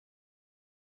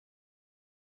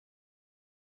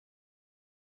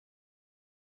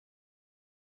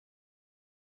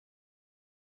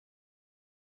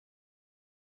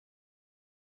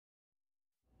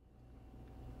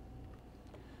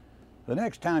The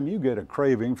next time you get a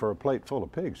craving for a plate full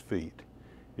of pig's feet,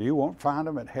 you won't find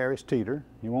them at Harris Teeter,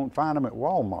 you won't find them at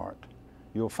Walmart.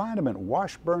 You'll find them at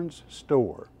Washburn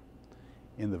Store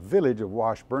in the village of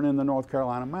Washburn in the North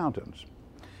Carolina mountains.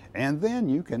 And then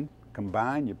you can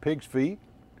combine your pig's feet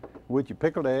with your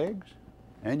pickled eggs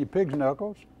and your pig's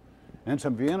knuckles and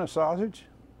some Vienna sausage,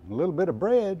 a little bit of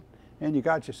bread, and you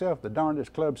got yourself the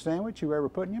darndest club sandwich you ever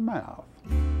put in your mouth.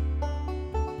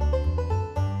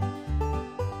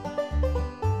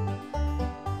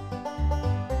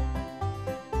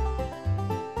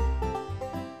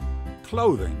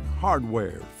 Clothing,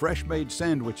 hardware, fresh-made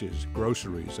sandwiches,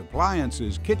 groceries,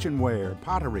 appliances, kitchenware,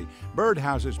 pottery,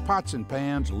 birdhouses, pots and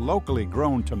pans, locally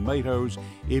grown tomatoes.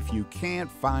 If you can't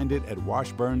find it at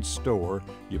Washburn Store,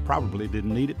 you probably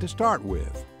didn't need it to start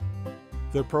with.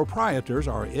 The proprietors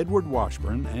are Edward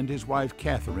Washburn and his wife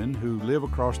Catherine, who live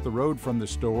across the road from the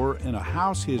store in a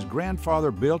house his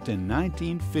grandfather built in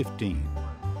 1915.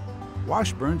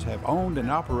 Washburns have owned and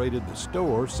operated the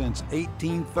store since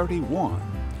 1831.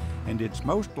 And it's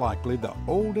most likely the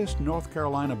oldest North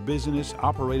Carolina business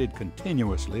operated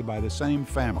continuously by the same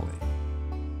family.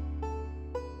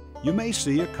 You may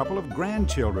see a couple of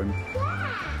grandchildren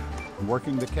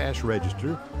working the cash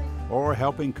register or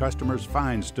helping customers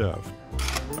find stuff.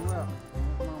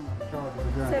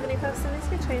 75 cents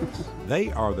for change.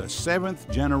 They are the 7th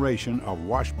generation of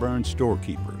Washburn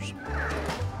storekeepers.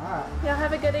 Y'all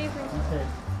have a good evening. Okay.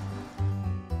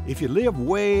 If you live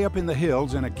way up in the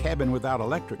hills in a cabin without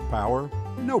electric power,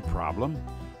 no problem.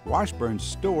 Washburn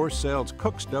Store sells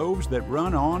cook stoves that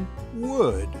run on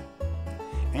wood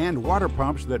and water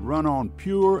pumps that run on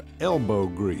pure elbow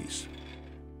grease.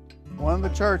 One of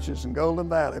the churches in Golden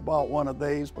Valley bought one of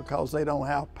these because they don't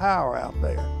have power out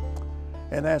there.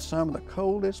 And that's some of the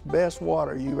coldest, best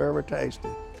water you've ever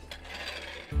tasted.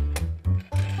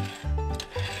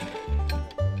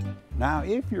 Now,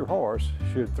 if your horse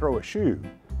should throw a shoe,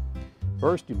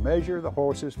 first you measure the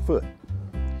horse's foot.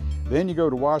 Then you go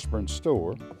to Washburn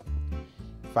Store,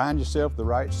 find yourself the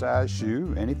right size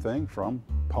shoe, anything from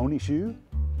pony shoe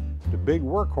to big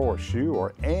workhorse shoe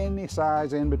or any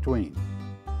size in between.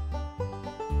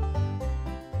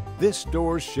 This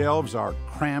store's shelves are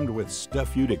crammed with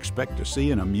stuff you'd expect to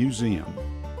see in a museum.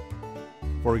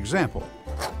 For example,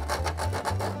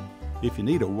 if you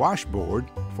need a washboard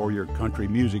for your country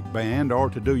music band or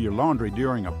to do your laundry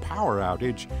during a power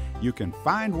outage, you can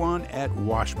find one at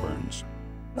Washburn's.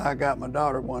 I got my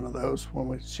daughter one of those.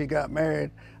 When she got married,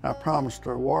 I promised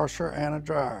her a washer and a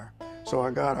dryer. So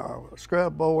I got her a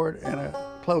scrub board and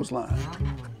a clothesline.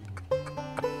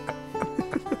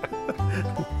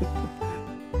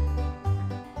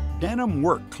 Denim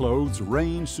work clothes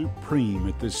reign supreme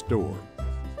at this store.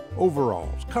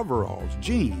 Overalls, coveralls,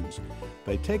 jeans,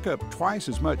 they take up twice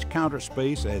as much counter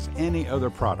space as any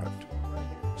other product.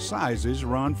 Sizes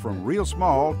run from real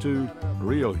small to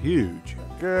real huge.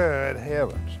 Good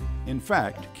heavens. In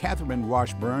fact, Catherine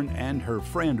Washburn and her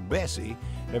friend Bessie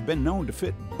have been known to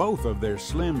fit both of their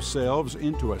slim selves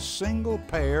into a single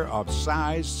pair of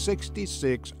size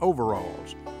 66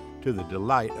 overalls, to the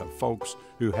delight of folks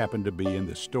who happened to be in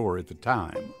the store at the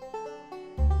time.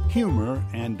 Humor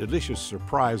and delicious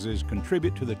surprises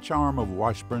contribute to the charm of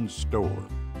Washburn's store.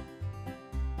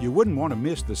 You wouldn't want to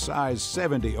miss the size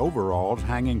 70 overalls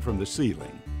hanging from the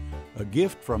ceiling, a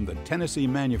gift from the Tennessee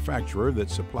manufacturer that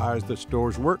supplies the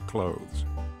store's work clothes.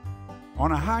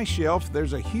 On a high shelf,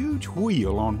 there's a huge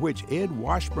wheel on which Ed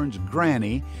Washburn's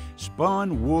granny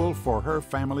spun wool for her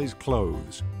family's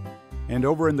clothes. And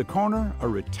over in the corner, a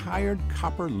retired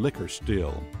copper liquor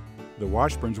still. The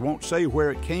Washburns won't say where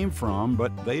it came from,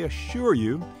 but they assure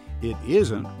you it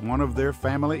isn't one of their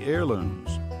family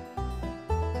heirlooms.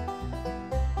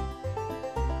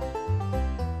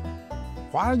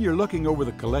 While you're looking over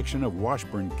the collection of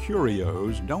Washburn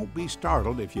curios, don't be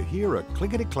startled if you hear a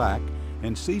clickety-clack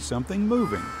and see something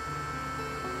moving.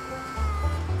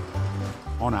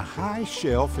 On a high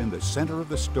shelf in the center of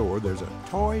the store, there's a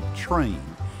toy train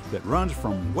that runs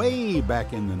from way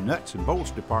back in the nuts and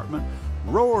bolts department,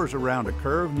 roars around a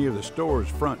curve near the store's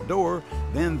front door,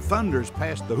 then thunders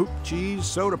past the hoop cheese,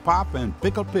 soda pop, and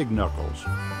pickled pig knuckles.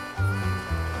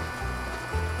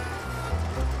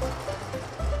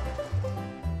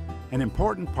 An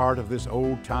important part of this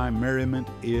old-time merriment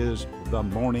is the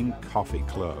Morning Coffee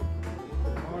Club.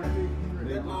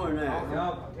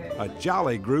 A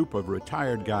jolly group of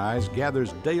retired guys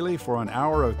gathers daily for an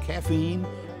hour of caffeine,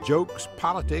 jokes,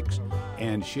 politics,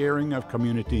 and sharing of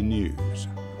community news.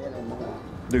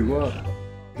 Do what?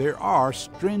 There are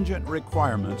stringent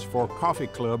requirements for coffee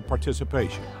club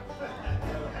participation.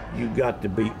 You got to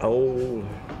be old,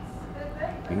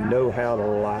 you know how to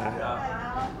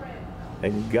lie, They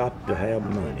got to have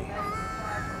money.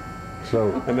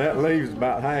 So, and that leaves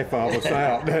about half of us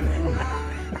out, doesn't it?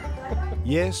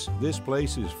 Yes, this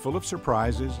place is full of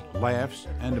surprises, laughs,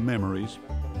 and memories,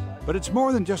 but it's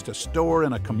more than just a store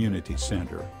and a community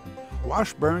center.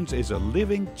 Washburn's is a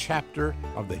living chapter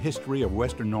of the history of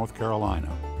Western North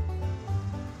Carolina.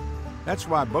 That's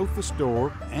why both the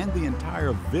store and the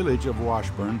entire village of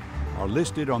Washburn are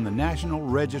listed on the National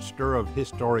Register of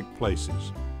Historic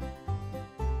Places.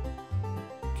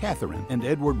 Catherine and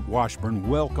Edward Washburn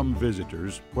welcome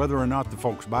visitors, whether or not the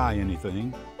folks buy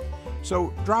anything.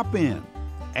 So drop in,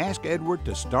 ask Edward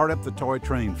to start up the toy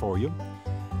train for you,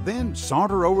 then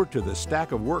saunter over to the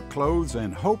stack of work clothes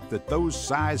and hope that those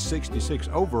size 66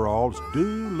 overalls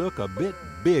do look a bit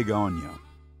big on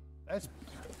you.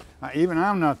 Even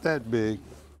I'm not that big.